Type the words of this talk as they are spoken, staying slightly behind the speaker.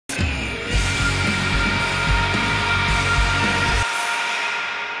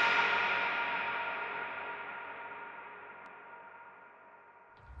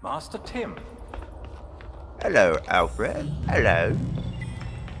Master Tim. Hello, Alfred. Hello.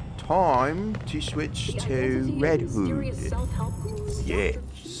 Time to switch to Red Hood.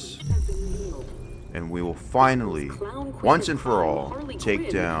 Yes. And we will finally, once and for all, take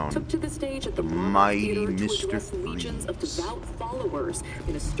down the mighty Mr. Freeze. Where's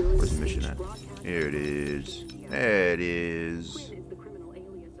the mission at? Here it is. There it is.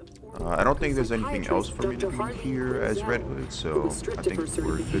 I don't think there's anything else for me to do here as Red Hood, so I think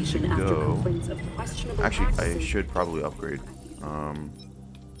we're good to go. Actually, I should probably upgrade.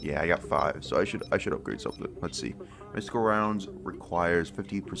 Yeah, I got 5, so I should upgrade something. Let's see. Mystical rounds requires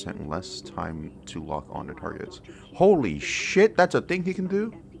 50% less time to lock onto targets. Holy shit, that's a thing he can do?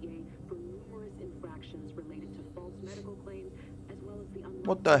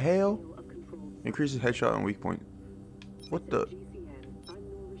 What the hell? Increases headshot and weak point. What the?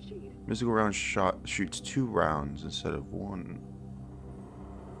 Mystical round shoots 2 rounds instead of 1.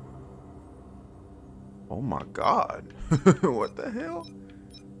 Oh my god. What the hell?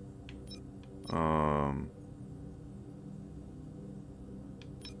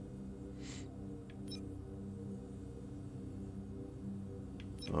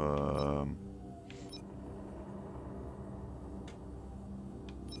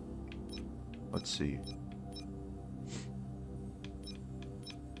 Let's see.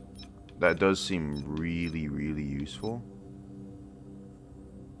 That does seem really, really useful.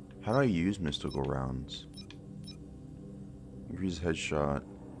 How do I use mystical rounds? Increase headshot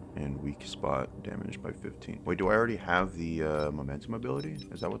and weak spot damage by 15. Wait, do I already have the momentum ability?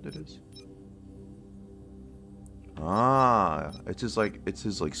 Is that what it is? Ah, it's his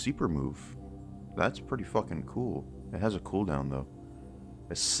like super move. That's pretty fucking cool. It has a cooldown though.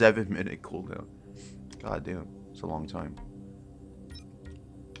 A 7-minute cooldown. God damn, it's a long time.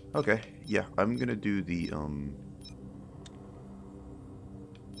 Okay, yeah, I'm gonna do the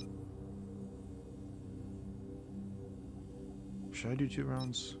should I do 2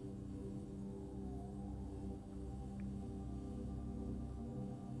 rounds?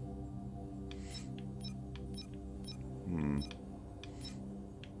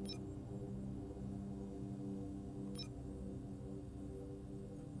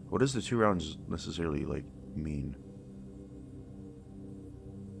 What does the 2 rounds necessarily like mean?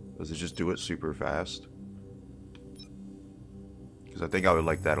 Does it just do it super fast? Because I think I would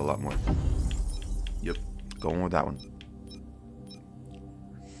like that a lot more. Yep, going with that one.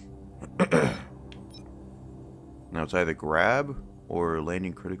 Now it's either grab or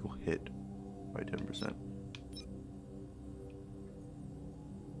landing critical hit by 10%.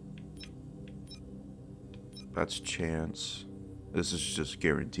 That's chance. This is just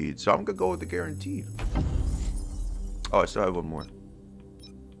guaranteed. So I'm gonna go with the guaranteed. Oh, I still have one more.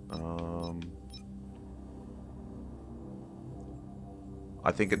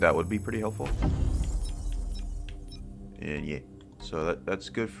 I think that would be pretty helpful. And yeah, so that's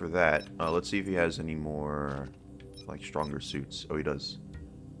good for that. Let's see if he has any more like stronger suits. Oh, he does.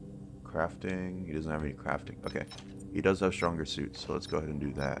 Crafting. He doesn't have any crafting. Okay, he does have stronger suits, so let's go ahead and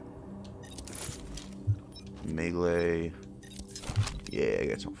do that. Melee. Yeah,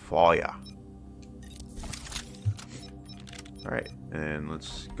 get some fire. Alright, and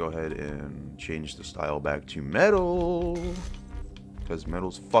let's go ahead and change the style back to metal. Because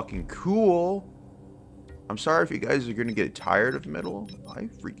metal's fucking cool. I'm sorry if you guys are gonna get tired of metal. I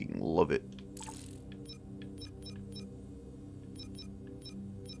freaking love it.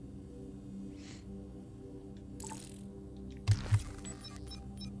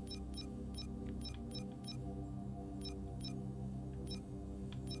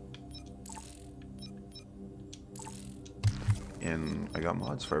 And I got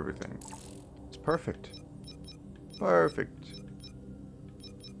mods for everything. It's perfect. Perfect.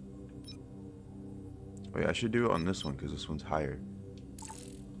 Wait, I should do it on this one because this one's higher.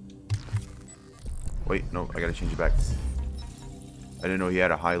 Wait, no, I gotta change it back. I didn't know he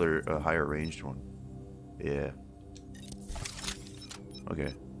had a higher ranged one. Yeah.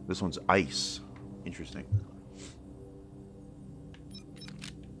 Okay, this one's ice. Interesting.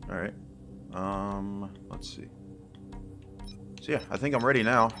 All right. Let's see. So yeah, I think I'm ready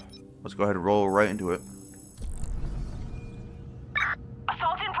now. Let's go ahead and roll right into it.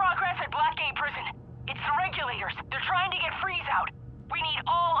 Assault in progress at Blackgate Prison. It's the regulators. They're trying to get Freeze out. We need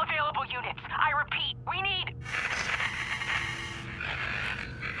all available units. I repeat, we need...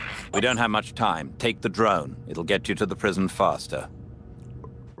 We don't have much time. Take the drone. It'll get you to the prison faster.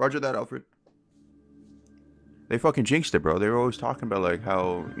 Roger that, Alfred. They fucking jinxed it, bro. They were always talking about like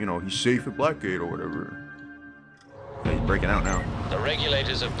how, you know, he's safe at Blackgate or whatever. Yeah, he's breaking out now. The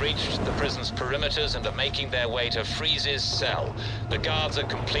regulators have breached the prison's perimeters and are making their way to Freeze's cell. The guards are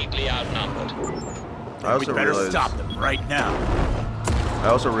completely outnumbered. I also We better realized, stop them right now. I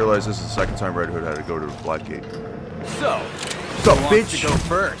also realized this is the second time Red Hood had to go to Blackgate. So, So, who wants bitch, to go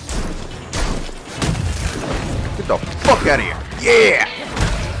first? get the fuck out of here! Yeah!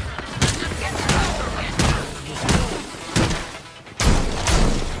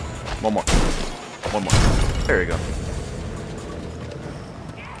 One more. One more. There you go.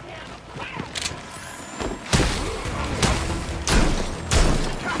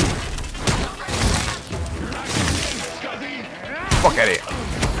 Fuck out of here.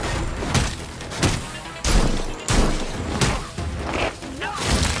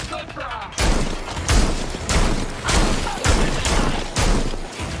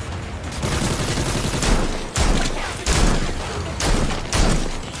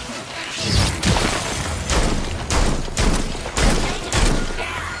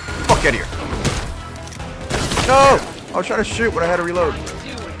 Fuck out of here. No! I was trying to shoot, but I had to reload.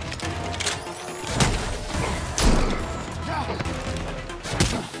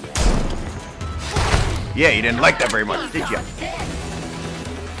 Yeah, you didn't like that very much, did you?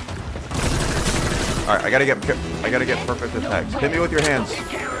 Alright, I gotta get perfect attacks. Hit me with your hands.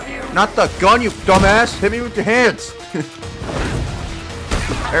 Not the gun, you dumbass! Hit me with your hands!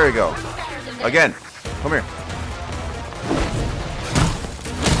 There we go. Again. Come here.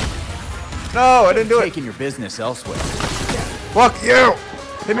 No, I didn't do it. Taking your business elsewhere. Fuck you!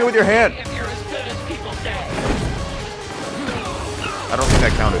 Hit me with your hand. I don't think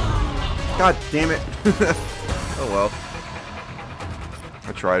that counted. God damn it. Oh well.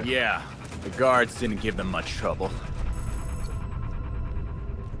 I tried. Yeah, the guards didn't give them much trouble.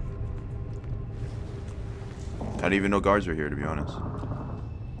 I didn't even know guards were here, to be honest.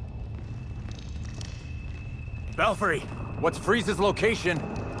 Belfry, what's Freeze's location?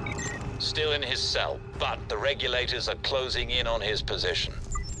 Still in his cell, but the regulators are closing in on his position.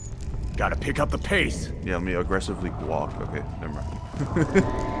 Gotta pick up the pace. Yeah, let me aggressively walk. Okay, never mind.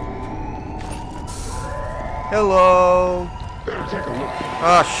 Hello.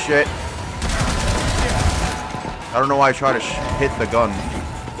 Ah, shit. I don't know why I try to hit the gun.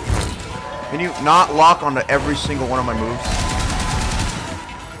 Can you not lock onto every single one of my moves?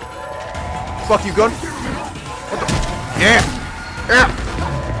 Fuck you, gun. What the? Yeah. Yeah.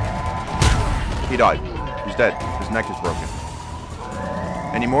 He died. He's dead. His neck is broken.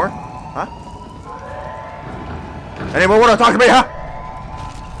 Any more? Huh? Any more want to talk to me, huh?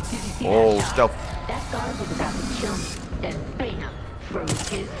 Oh, stealth. That guard was about to kill me, then bam, froze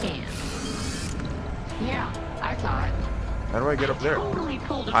his hand. Yeah, I saw it. How do I get up there? Totally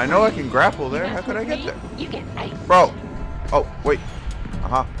pulled a I know I Freeze. can grapple there. You How mess could I with get me, there? You get ice. Bro. Oh, wait.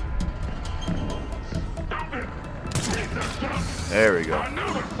 Uh-huh. There we go.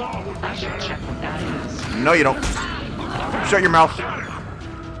 I should check with that ass. No, you don't. Shut your mouth.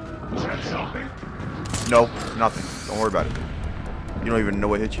 No, nothing. Don't worry about it. You don't even know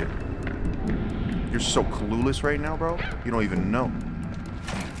what hit you. You're so clueless right now, bro. You don't even know.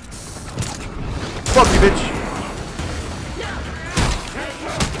 Fuck you, bitch.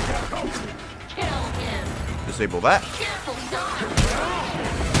 Kill him. Disable that. Careful, Don.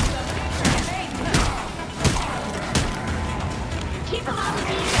 Keep him on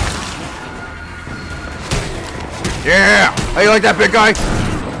me. Yeah! How you like that, big guy?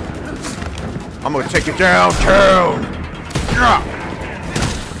 I'm gonna take you downtown. Yeah.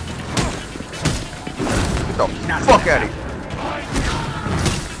 Get the fuck out of here.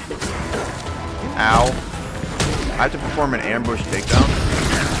 Ow. I have to perform an ambush takedown.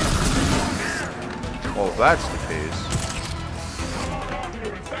 Well, if that's the case,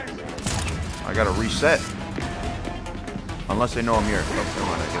 I gotta reset. Unless they know I'm here. Oh, come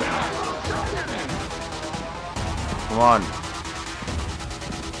on, I get it. Come on.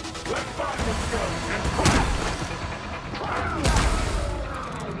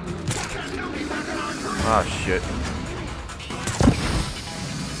 Ah, shit.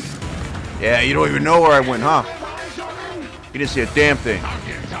 Yeah, you don't even know where I went, huh? You didn't see a damn thing.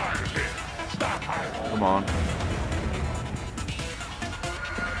 Come on.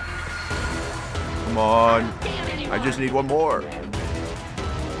 Come on. I just need one more.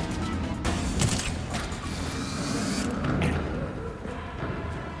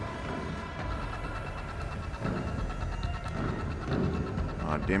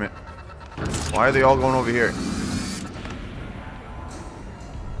 Ah, damn it. Why are they all going over here?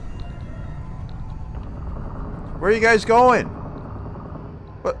 Where are you guys going?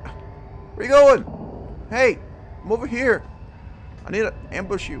 What? Where are you going? Hey, I'm over here. I need to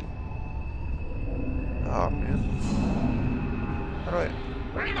ambush you. Oh, man. How do I...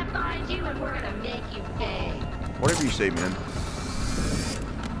 We're gonna find you and we're gonna make you pay. Whatever you say, man.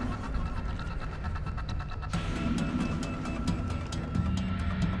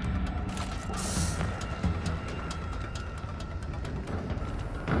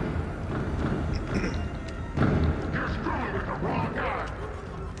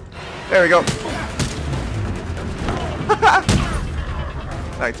 There we go.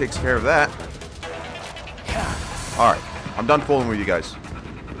 That takes care of that. Alright. I'm done fooling with you guys.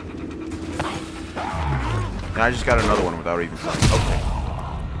 And I just got another one without even trying. Okay.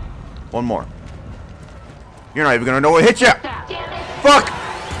 One more. You're not even gonna know what hit you! Fuck!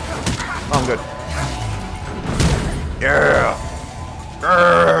 Oh, I'm good. Yeah!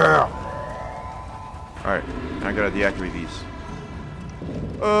 Yeah! Alright. Now I gotta deactivate these.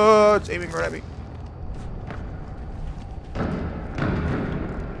 It's aiming right at me.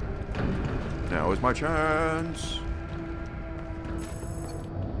 Now is my chance.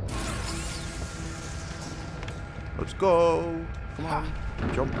 Let's go. Come on.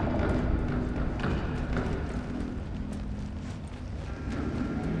 Jump.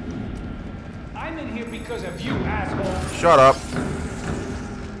 I'm in here because of you, asshole. Shut up.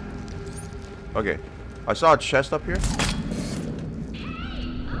 Okay. I saw a chest up here.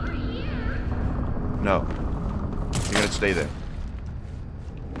 No. You're gonna stay there.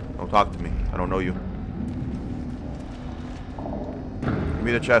 Don't talk to me. I don't know you. Give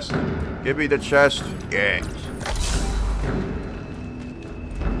me the chest. Give me the chest. Yes.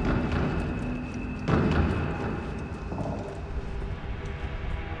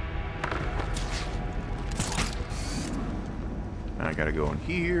 I gotta go in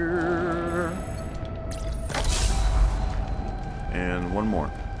here. And one more.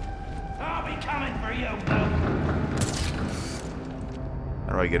 I'll be coming for you,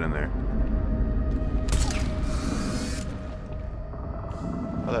 How do I get in there?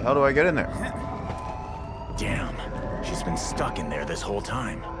 How the hell do I get in there? Damn, she's been stuck in there this whole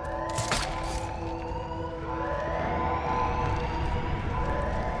time.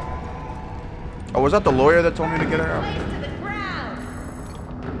 Oh, was that the lawyer that told me to get her out?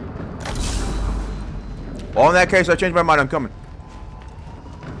 Well, in that case, I changed my mind. I'm coming.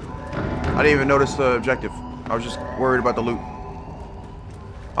 I didn't even notice the objective. I was just worried about the loot.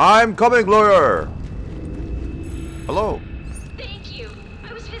 I'm coming, lawyer! Hello. Thank you.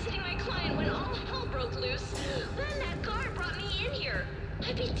 I was visiting my client when all hell broke loose. Then that guard brought me in here.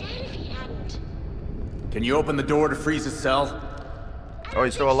 I'd be dead if he hadn't. Can you open the door to freeze his cell? Oh,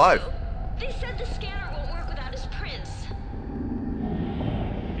 he's still alive. So. They said the scanner won't work without his prints.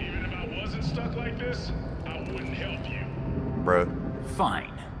 Even if I wasn't stuck like this, I wouldn't help you. Bruh.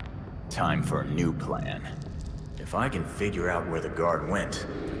 Fine. Time for a new plan. If I can figure out where the guard went,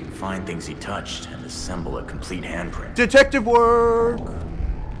 I can find things he touched and assemble a complete handprint. Detective work!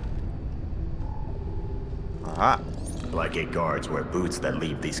 Aha. Black Gate guards wear boots that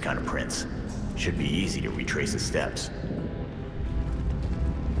leave these kind of prints. Should be easy to retrace his steps.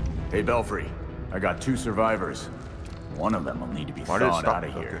 Hey, Belfry. I got 2 survivors. One of them will need to be Why did it thawed stop? out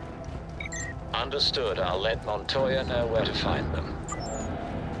of here. Understood. I'll let Montoya know where to find them.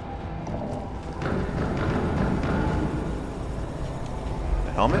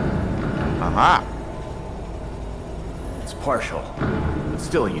 The helmet? Aha. It's partial, but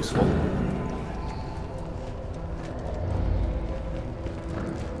still useful.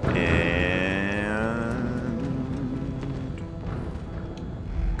 And...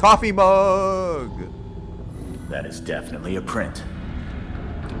 coffee mug! That is definitely a print.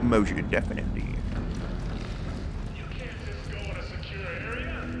 Motion, definitely. You can't just go in a secure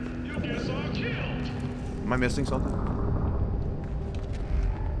area. You'll get us all killed. Am I missing something?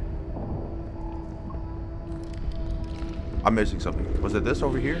 I'm missing something. Was it this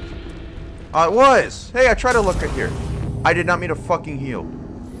over here? It was! Hey, I tried to look at here. I did not mean to fucking heal.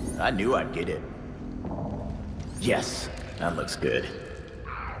 I knew I'd get it. Yes, that looks good.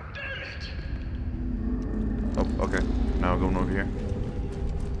 Oh, okay. Now going over here.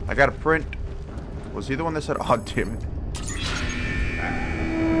 I got a print. Was he the one that said, oh, damn it.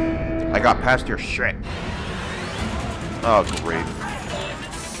 I got past your shit. Oh, great.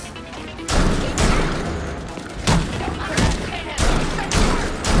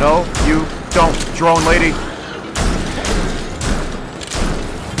 No, you don't, drone lady.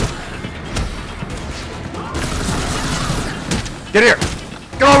 Get here.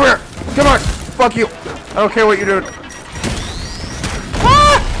 Get over here. Come on. Fuck you. I don't care what you're doing.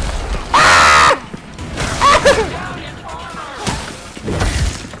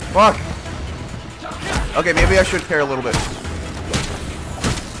 Fuck. Okay, maybe I should care a little bit.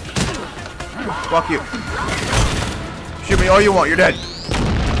 Fuck you. Shoot me all you want, you're dead.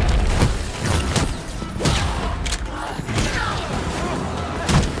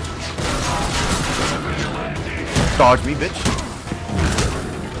 Dodge me, bitch.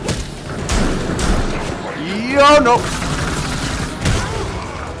 Yo, no.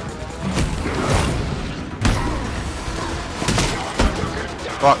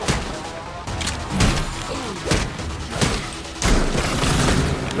 Fuck.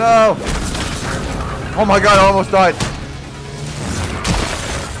 No. Oh my god, I almost died.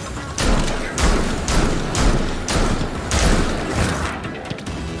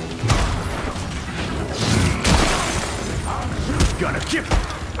 Gonna kill.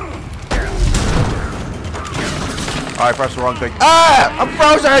 Oh, I pressed the wrong thing. Ah! I'm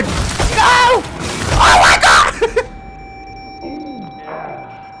frozen! No! Oh my god!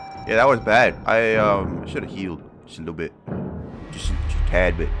 Yeah, that was bad. I should have healed just a little bit. Just a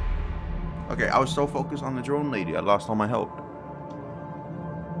tad bit. Okay, I was so focused on the drone lady, I lost all my health.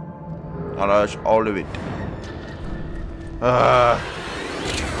 I lost all of it.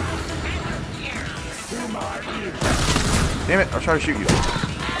 Damn it, I'll try to shoot you.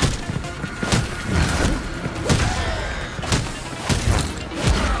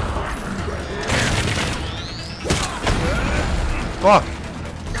 Fuck.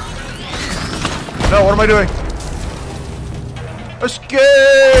 No, what am I doing?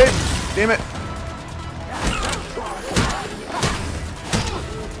 Escape! Damn it.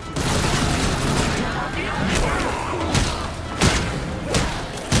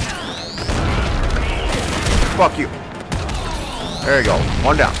 Fuck you. There you go.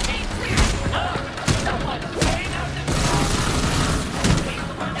 One down.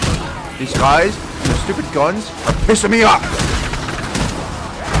 These guys and their stupid guns are pissing me off.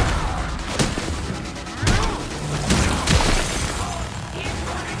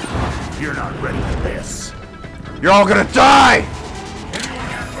 You're not ready for this. You're all gonna die!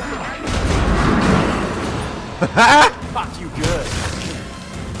 Fuck you good.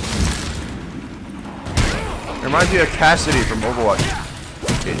 Reminds me of Cassidy from Overwatch.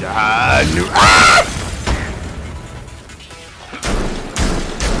 Ah!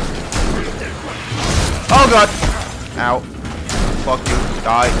 Oh god! Ow. Fuck you.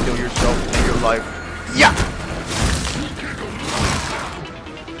 Die. Kill yourself. Take your life. Yeah!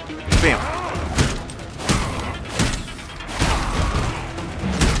 Bam.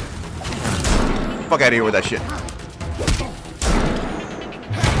 Fuck out of here with that shit.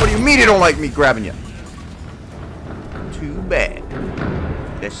 What do you mean you don't like me grabbing you? Too bad.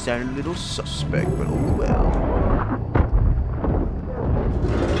 That sounded a little suspect, but oh well.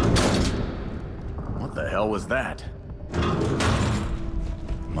 What the hell was that?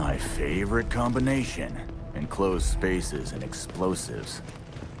 My favorite combination. Enclosed spaces and explosives.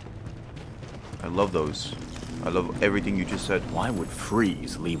 I love those. I love everything you just said. Why would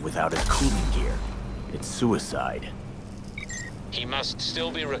Freeze leave without his cooling gear? It's suicide. He must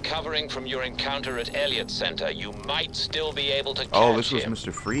still be recovering from your encounter at Elliott Center. You might still be able to catch Oh, this was him.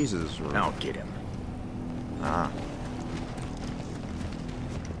 Mr. Freeze's room. I'll get him. Ah.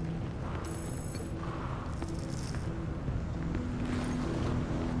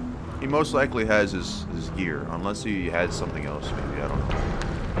 He most likely has his gear, unless he had something else, maybe, I don't know.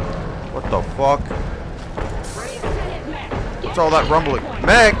 What the fuck? What's all that rumbling?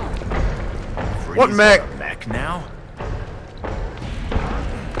 Meg! Freeze What mech? Mech now?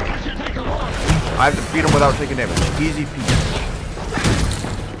 I have to beat him without taking damage. Easy peasy.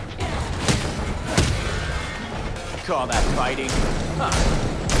 Call that fighting? Huh.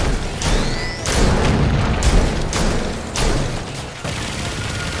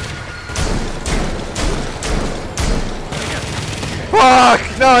 Fuck!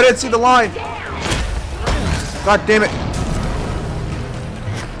 No, I didn't see the line. God damn it.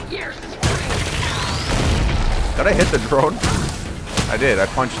 Did I hit the drone? I did. I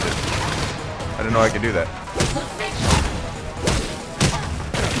punched it. I didn't know I could do that.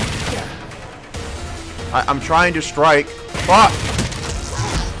 I'm trying to strike. Fuck!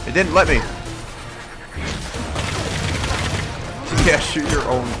 It didn't let me. Yeah, shoot your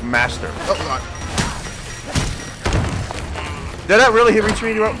own master. Oh god. Did that really reach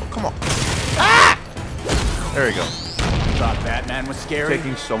me? Come on. Ah! There you go. Thought Batman was scary?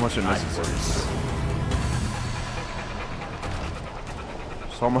 Taking so much unnecessary.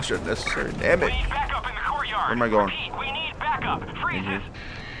 So much unnecessary damage. We need backup in the courtyard. Where am I going? Repeat, we need backup. Freeze it.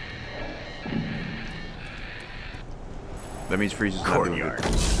 That means Freeze is not doing Courtyard.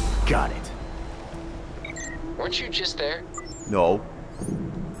 good. Got it. Weren't you just there? No.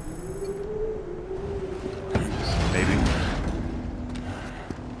 Maybe.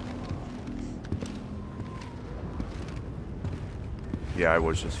 Yeah, I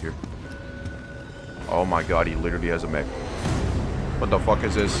was just here. Oh my god, he literally has a mech. What the fuck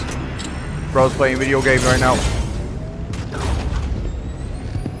is this? Bro's playing video games right now.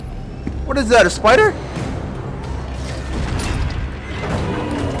 What is that, a spider?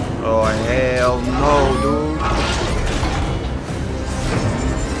 Oh hell no, dude.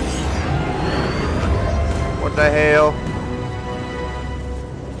 What the hell?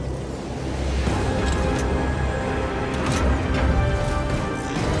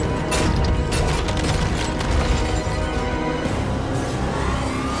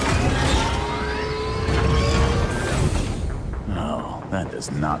 Oh, that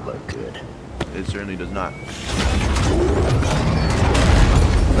does not look good. It certainly does not.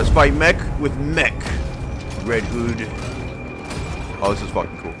 Let's fight mech with mech. Red Hood. Oh, this is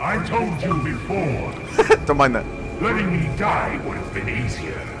fucking cool. I told you before, Don't mind that. letting me die would have been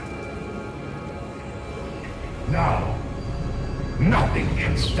easier. Now, nothing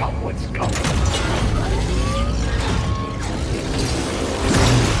can stop what's coming.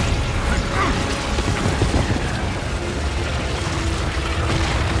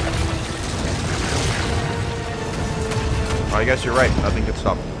 I guess you're right. Nothing can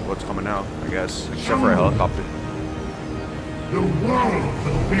stop what's coming out, I guess. Except for a helicopter. The world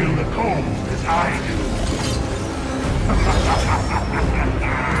will feel the cold as I do.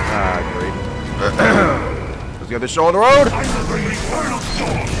 Ah, great. Let's get this show on the road! I will bring eternal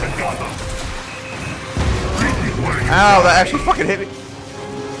storm to Gotham. This is where you Ow, that actually fucking hit me.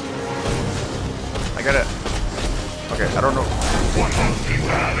 I gotta... Okay, I don't know. What hope do you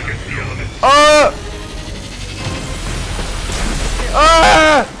have against the elements? Ah!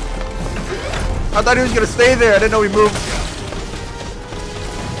 I thought he was gonna stay there. I didn't know he moved.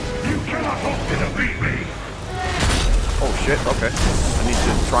 You cannot hope to defeat me. Oh shit, okay. I need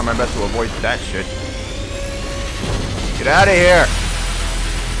to try my best to avoid that shit. Get out of here!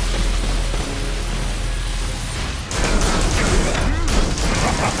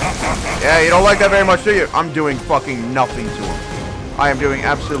 Yeah, you don't like that very much, do you? I'm doing fucking nothing to him. I am doing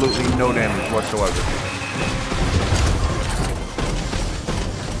absolutely no damage whatsoever.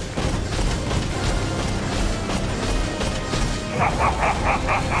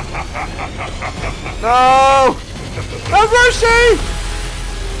 No! No mercy!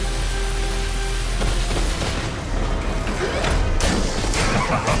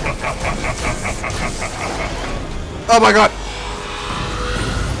 Oh my god!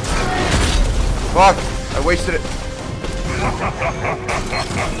 Fuck! I wasted it.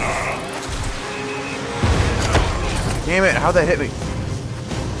 Damn it, how'd that hit me?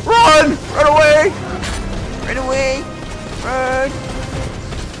 Run! Run away! Run away! Run!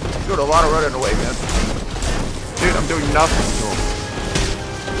 Doing a lot of running away, man. Dude, I'm doing nothing to him.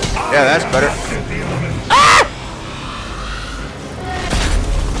 Yeah, that's better. Ah!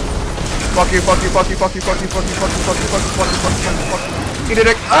 Fuck you, fuck you, fuck you, fuck you, fuck you, fuck you, fuck you, fuck you, fuck you, fuck you, fuck you, fuck you, fuck you. Eat a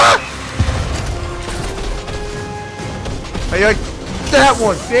dick. Ah! Hey, like that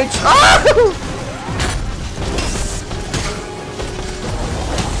one, bitch. Ah!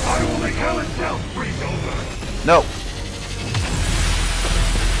 I will make hell itself freeze over. No.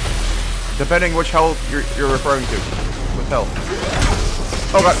 Depending which hell you're referring to. With hell.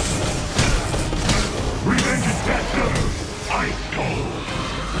 Oh god. Revenge is faster. Ice cold.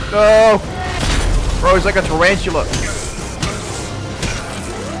 No. Bro, he's like a tarantula.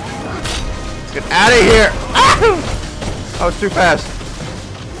 Get out of here. Ah! That was too fast.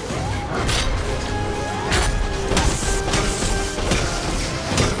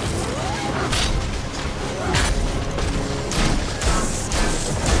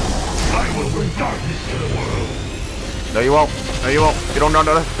 Darkness to the world. No, you won't. No, you won't. You don't know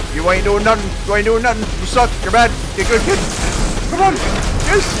nothing. You ain't doing nothing. You ain't doing nothing. You suck. You're bad. Get good, kid. Come on.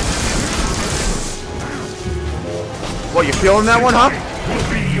 Yes. What, you feeling that one, huh? Will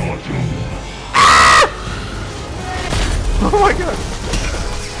be your doom. Ah! Oh my god.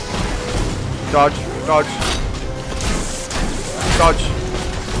 Dodge. Dodge. Dodge.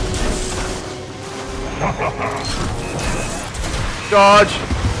 Dodge.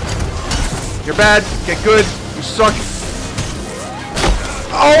 You're bad. Get good. You suck.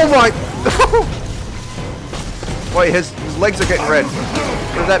 Oh my. Wait, his legs are getting red.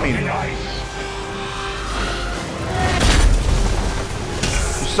 What does that mean?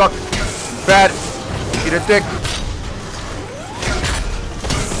 You suck. Bad. Eat a dick.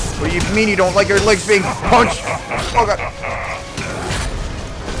 What do you mean you don't like your legs being punched? Oh god.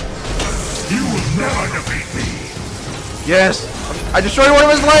 You will never defeat me. Yes. I destroyed one of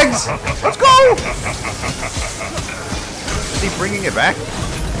his legs! Let's go! Is he bringing it back?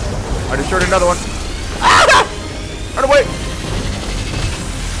 I destroyed another one. Ah! Run away!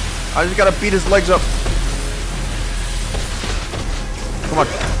 I just gotta beat his legs up. Come on.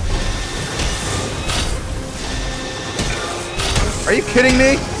 Are you kidding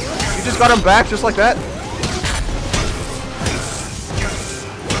me? You just got him back just like that?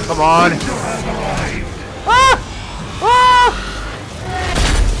 Come on. Ah! Ah!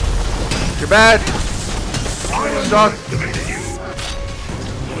 You're bad. Suck.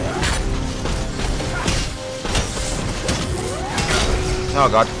 Oh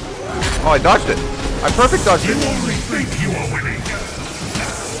god. Oh, I dodged it. I perfect dodged it. You only think you are winning.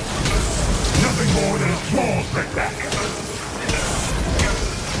 Nothing more than a small setback.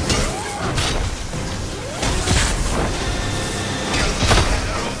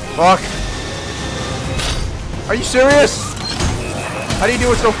 Fuck. Are you serious? How do you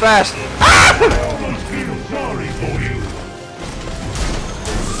do it so fast? Ah! I almost feel sorry for you.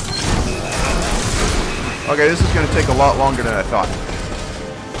 Okay, this is gonna take a lot longer than I thought.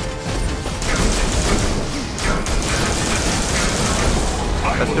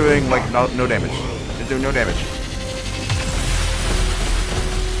 That's doing like no damage. It's doing no damage.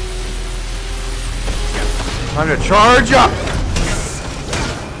 Time to charge up!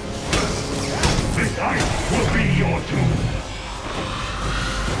 This ice will be your tomb.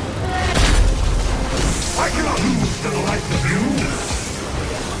 I cannot lose to the likes of you.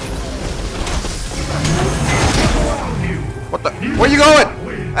 What the? Where you going?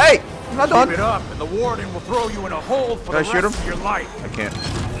 Hey! I'm not done. Keep it up, and the warden will throw you in a hole for Can the I shoot rest him? of your life. I can't.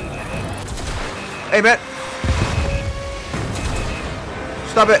 Hey, man!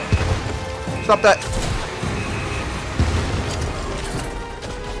 Stop it! Stop that!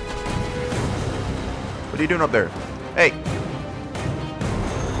 What are you doing up there? Hey!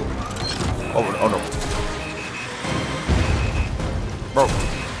 Oh no. Bro,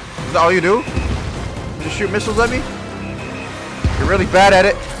 is that all you do? You just shoot missiles at me? You're really bad at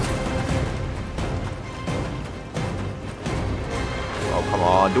it. Oh, come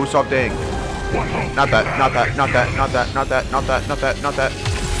on, do something. Not that.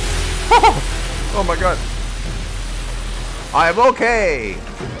 Oh my god. I am okay.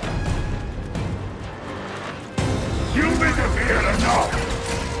 You've interfered enough.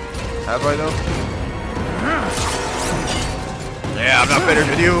 Have I though? Yeah, I'm not better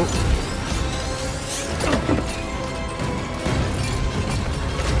than you.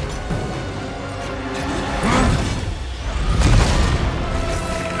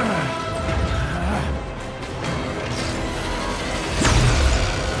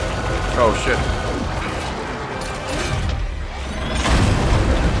 Oh shit.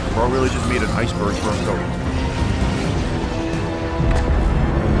 Bro really just made an iceberg for himself.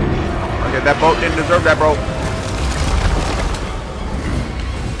 Okay, that boat didn't deserve that, bro.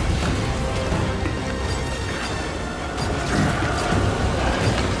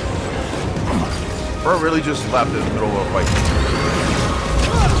 Bro really just left in the middle of a fight.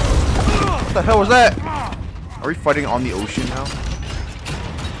 What the hell was that? Are we fighting on the ocean now?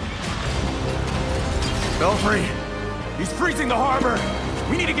 Belfry, he's freezing the harbor.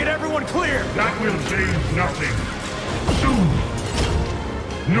 We need to get everyone clear. That will change nothing. Soon,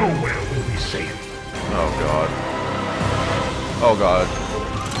 nowhere will be safe. Oh god. Oh god.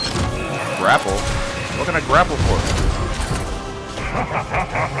 Grapple? What can I grapple for?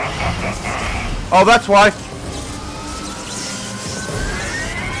 Oh, that's why.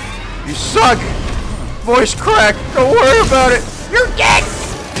 You suck. Voice crack. Don't worry about it. You're dead.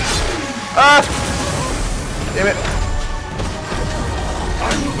 Ah. Damn it.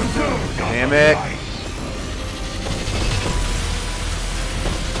 Damn it.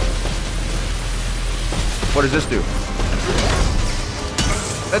 What does this do?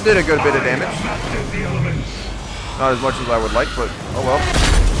 That did a good bit of damage. Not as much as I would like, but oh well.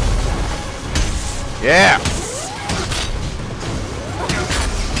 Yeah!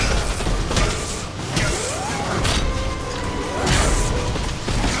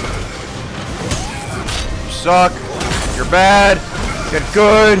 You suck. You're bad. Get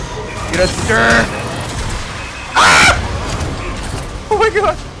good. Get a stir. Ah! Oh my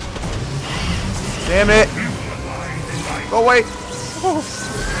god. Damn it. Go away. Oh.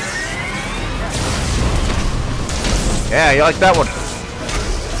 Yeah, you like that one.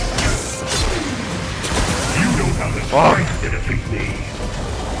 You don't have the strength to defeat me.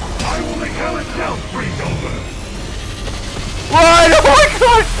 I will make hell itself freeze over. Run! Oh my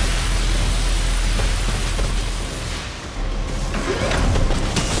god!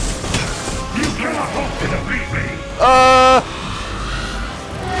 You cannot hope to defeat me.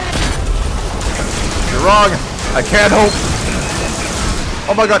 You're wrong. I can't hope.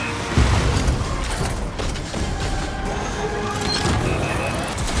 Oh my god.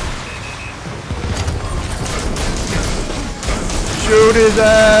 Shoot his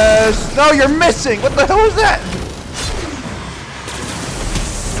ass! No, you're missing! What the hell is that?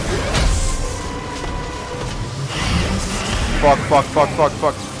 Fuck, fuck, fuck, fuck,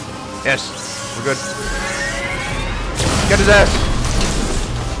 fuck. Yes, we're good. Get his ass!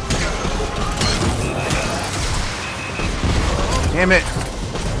 Damn it!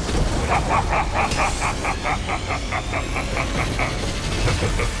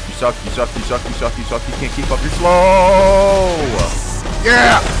 You suck, you suck, you suck, you suck, you suck, you can't keep up, you're slow!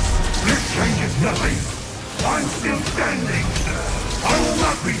 Yeah! This changes nothing. I'm still standing. I will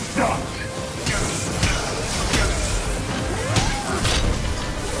not be stopped.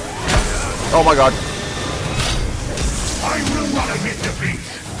 Oh my god. I will not admit defeat.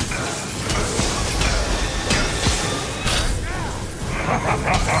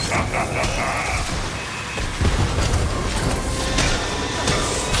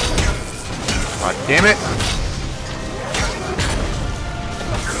 God damn it.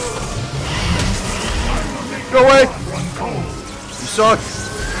 Go away. You suck.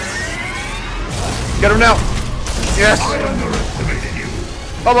 Get him now. Yes.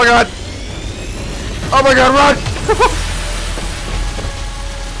 Oh my god. Oh my god, run!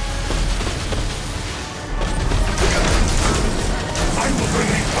 I will bring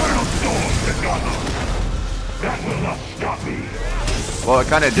eternal storm to Gotham. That will not stop me. Well, it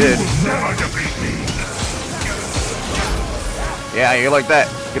kind of did. You will never defeat me. Yeah, you like that.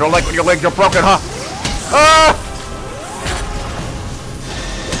 You don't like when your legs are broken, huh? Ah!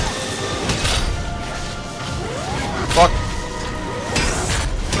 Fuck.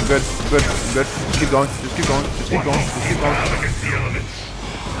 I'm good, I'm good, I'm good. Just keep going, just keep going, just keep going, just keep going.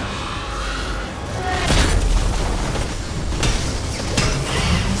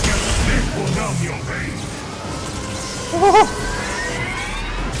 This will numb your pain.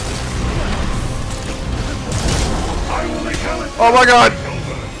 Oh my god!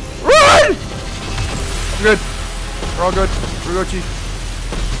 Run! I'm good. We're all good. We're Gucci.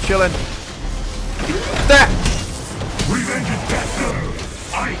 Chilling. That! Revenge is better.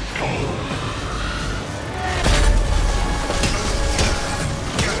 Ice cold.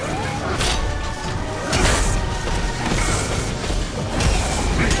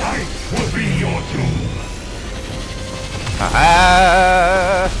 This ice will be your tomb.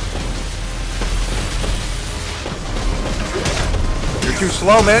 Ah! You're too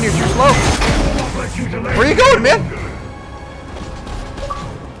slow, man. You're too slow. Where are you going, man?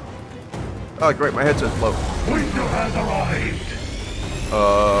 Oh, great. My headset's low. Winter has arrived.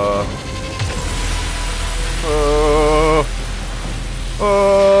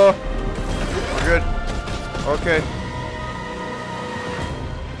 We're good. Okay.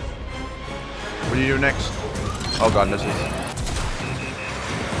 What do you do next? Oh god, this is...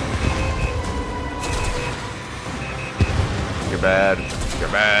 You're bad. You're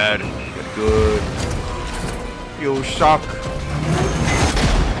bad. You're good. You suck.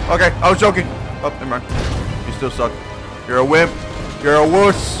 Okay, I was joking. Oh, never mind. You still suck. You're a wimp. You're a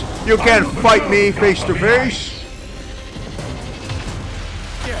wuss. You can't fight me face to face.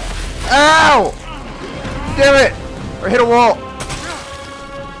 Ow! Damn it! I hit a wall.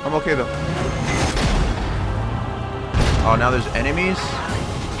 I'm okay though. Oh, now there's enemies?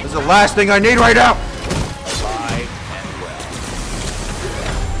 This is the last thing I need right now! Alive and well.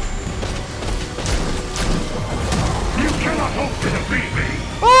 You cannot hope to defeat me.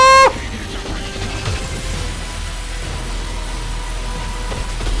 Oh!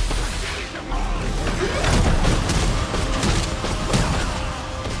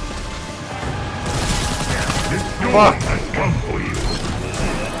 Fuck. Has come for you.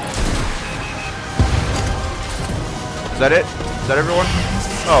 Is that it? Is that everyone?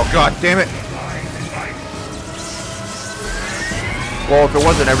 Oh god damn it. Well, if it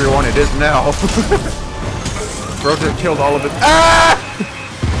wasn't everyone, it is now. Broken killed all of it. Ah!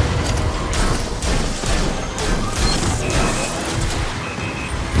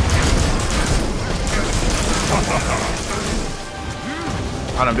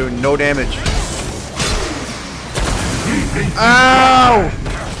 God, I'm doing no damage. Ow!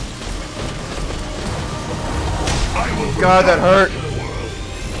 God, that hurt.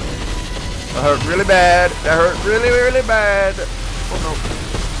 That hurt really bad. That hurt really, really bad. Oh no.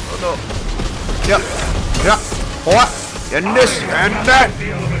 Oh no. Yep. Yep. What? And this and that.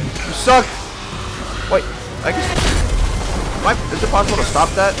 You suck. Wait. I guess. Is it possible to stop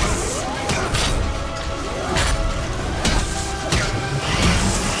that?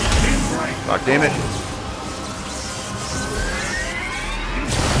 God damn it.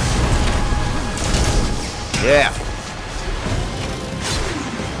 Yeah.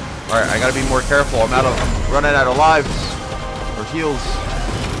 Alright, I gotta be more careful. I'm running out of lives. Or heals.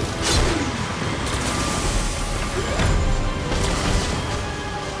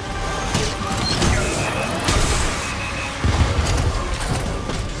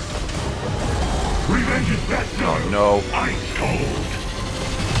 Revenge is best Oh no. ice cold.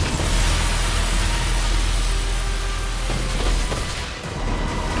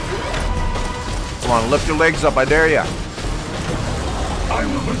 Come on, lift your legs up, I dare ya. I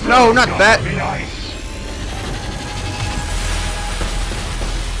will preserve No, not that. the ice.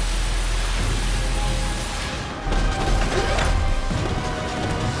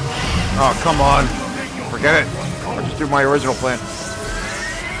 Oh, come on. Forget it. I just do my original plan.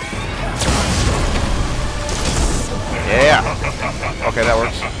 Yeah. Okay, that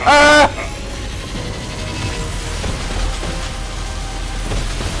works. Ah!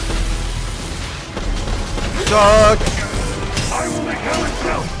 Suck. I will make hell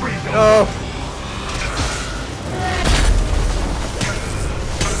itself freeze over. No.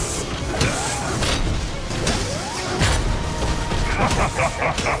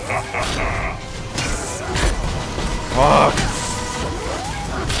 Fuck.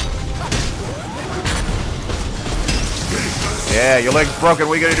 Yeah, your leg's broken.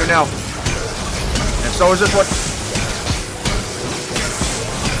 What are you gonna do now? And so is this one.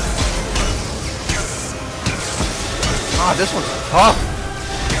 Ah, this one's tough.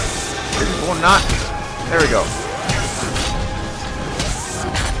 This one not. There we go.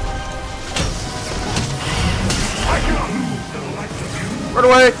 I cannot move to the likes of you. Run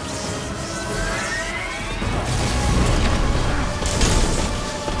away.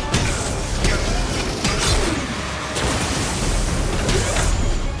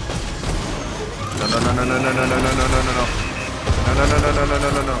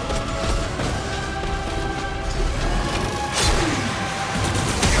 No.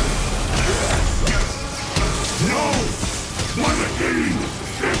 No! Limiting!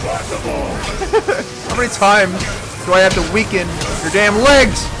 Impossible! How many times do I have to weaken your damn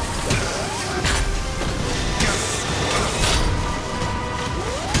legs?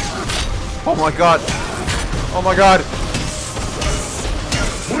 Oh my god. Oh my god.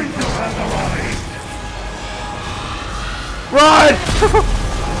 Winter has arrived! Run!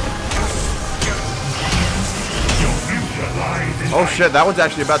 Your future lies in Oh shit, that one's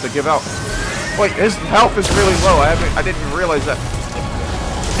actually about to give out. Wait, his health is really low. I didn't even realize that.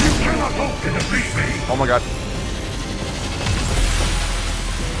 You cannot hope to defeat me! Oh my god.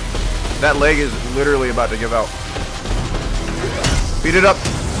 That leg is literally about to give out. Beat it up.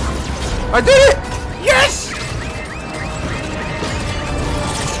 I did it! Yes!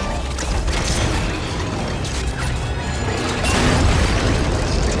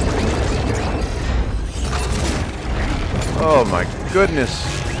 Oh my goodness.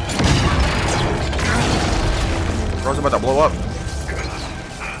 Bro's about to blow up.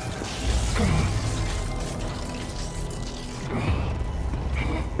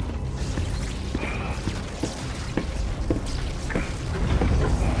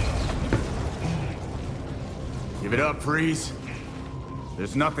 Give it up, Freeze.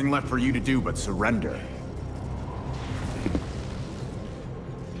 There's nothing left for you to do but surrender.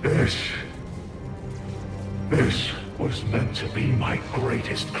 This was meant to be my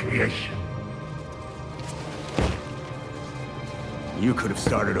greatest creation. You could have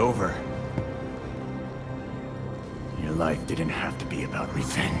started over. Your life didn't have to be about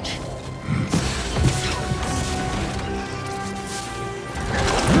revenge.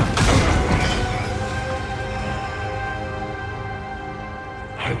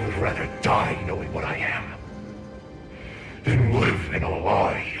 I would rather die knowing what I am than live in a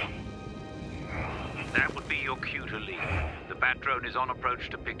lie. That would be your cue to leave. The bat drone is on approach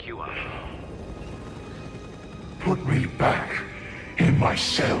to pick you up. Put me back in my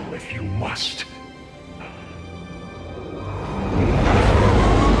cell if you must.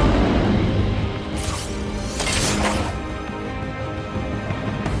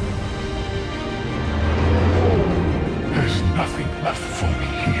 There's nothing left for me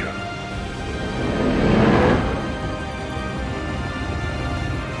here.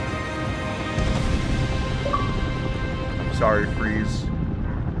 Sorry, Freeze.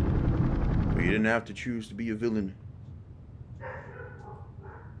 But you didn't have to choose to be a villain.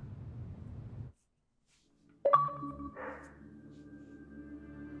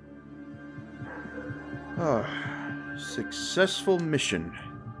 Successful mission,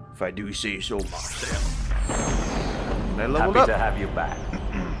 if I do say so myself. I leveled Happy up. to have you back.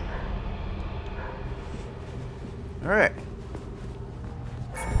 Alright.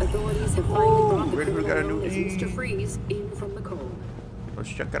 Authorities have finally brought the Red Hood criminal got a new known as name. Mr. Freeze in from the cold. Let's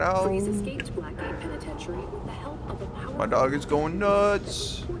check it out. Freeze escaped Blackgate Penitentiary with the help of a powerful... My dog is going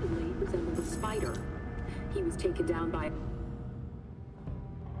nuts. ...reportedly resembled a spider. He was taken down by...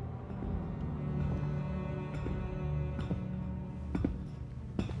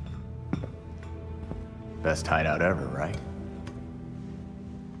 Best hideout ever, right?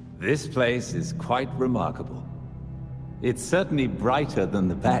 This place is quite remarkable. It's certainly brighter than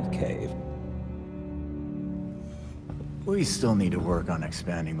the Batcave. We still need to work on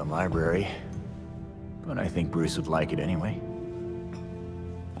expanding the library, but I think Bruce would like it anyway.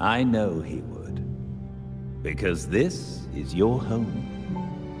 I know he would. Because this is your home.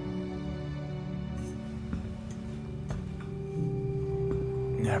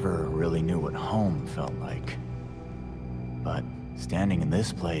 Never really knew what home felt like. But standing in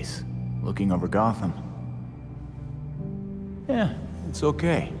this place, looking over Gotham... yeah, it's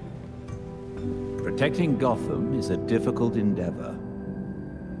okay. Protecting Gotham is a difficult endeavor.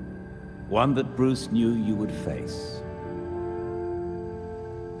 One that Bruce knew you would face.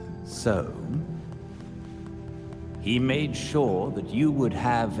 So, he made sure that you would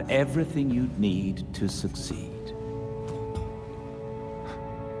have everything you'd need to succeed.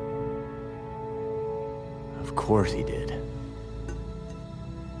 Of course he did.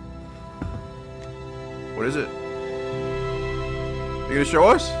 What is it? You gonna show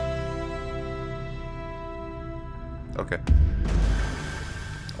us? Okay.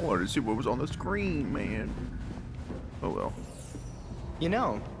 I wanted to see what was on the screen, man. Oh well. You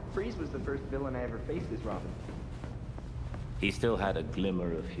know, Freeze was the first villain I ever faced as Robin. He still had a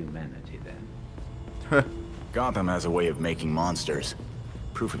glimmer of humanity then. Gotham has a way of making monsters.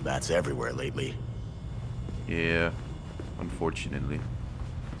 Proof of that's everywhere lately. Yeah, unfortunately.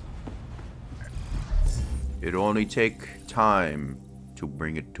 It'll only take time to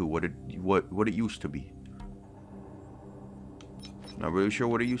bring it to what it used to be. Not really sure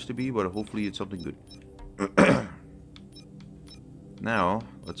what it used to be, but hopefully it's something good. Now,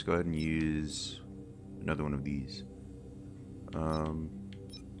 let's go ahead and use another one of these. I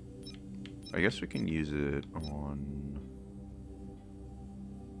guess we can use it on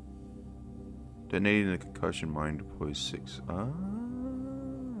detonating the concussion mine deploys 6.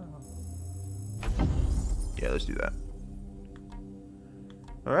 Yeah, let's do that.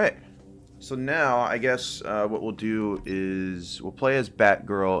 Alright. So now, I guess what we'll do is we'll play as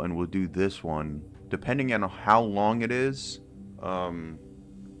Batgirl and we'll do this one. Depending on how long it is,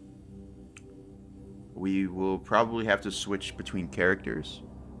 we will probably have to switch between characters.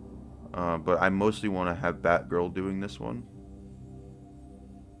 But I mostly want to have Batgirl doing this one.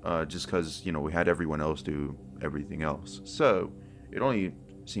 Just because, you know, we had everyone else do everything else. So, it only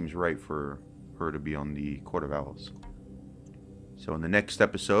seems right for her to be on the Court of Owls. So, in the next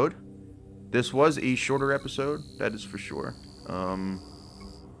episode, this was a shorter episode, that is for sure.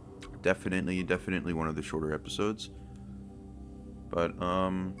 Definitely one of the shorter episodes. But,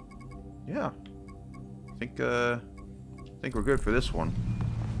 yeah. I think we're good for this one.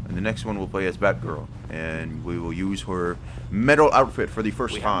 And the next one we'll play as Batgirl, and we will use her metal outfit for the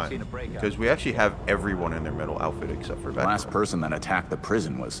first time, because we actually have everyone in their metal outfit except for Batgirl. The last person that attacked the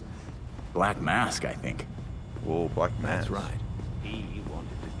prison was Black Mask, I think. Whoa, Black Mask. That's right. He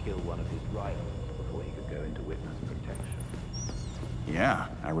wanted to kill one of his rivals before he could go into witness protection. Yeah,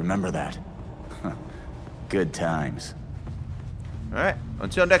 I remember that. Good times. Alright,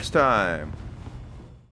 until next time.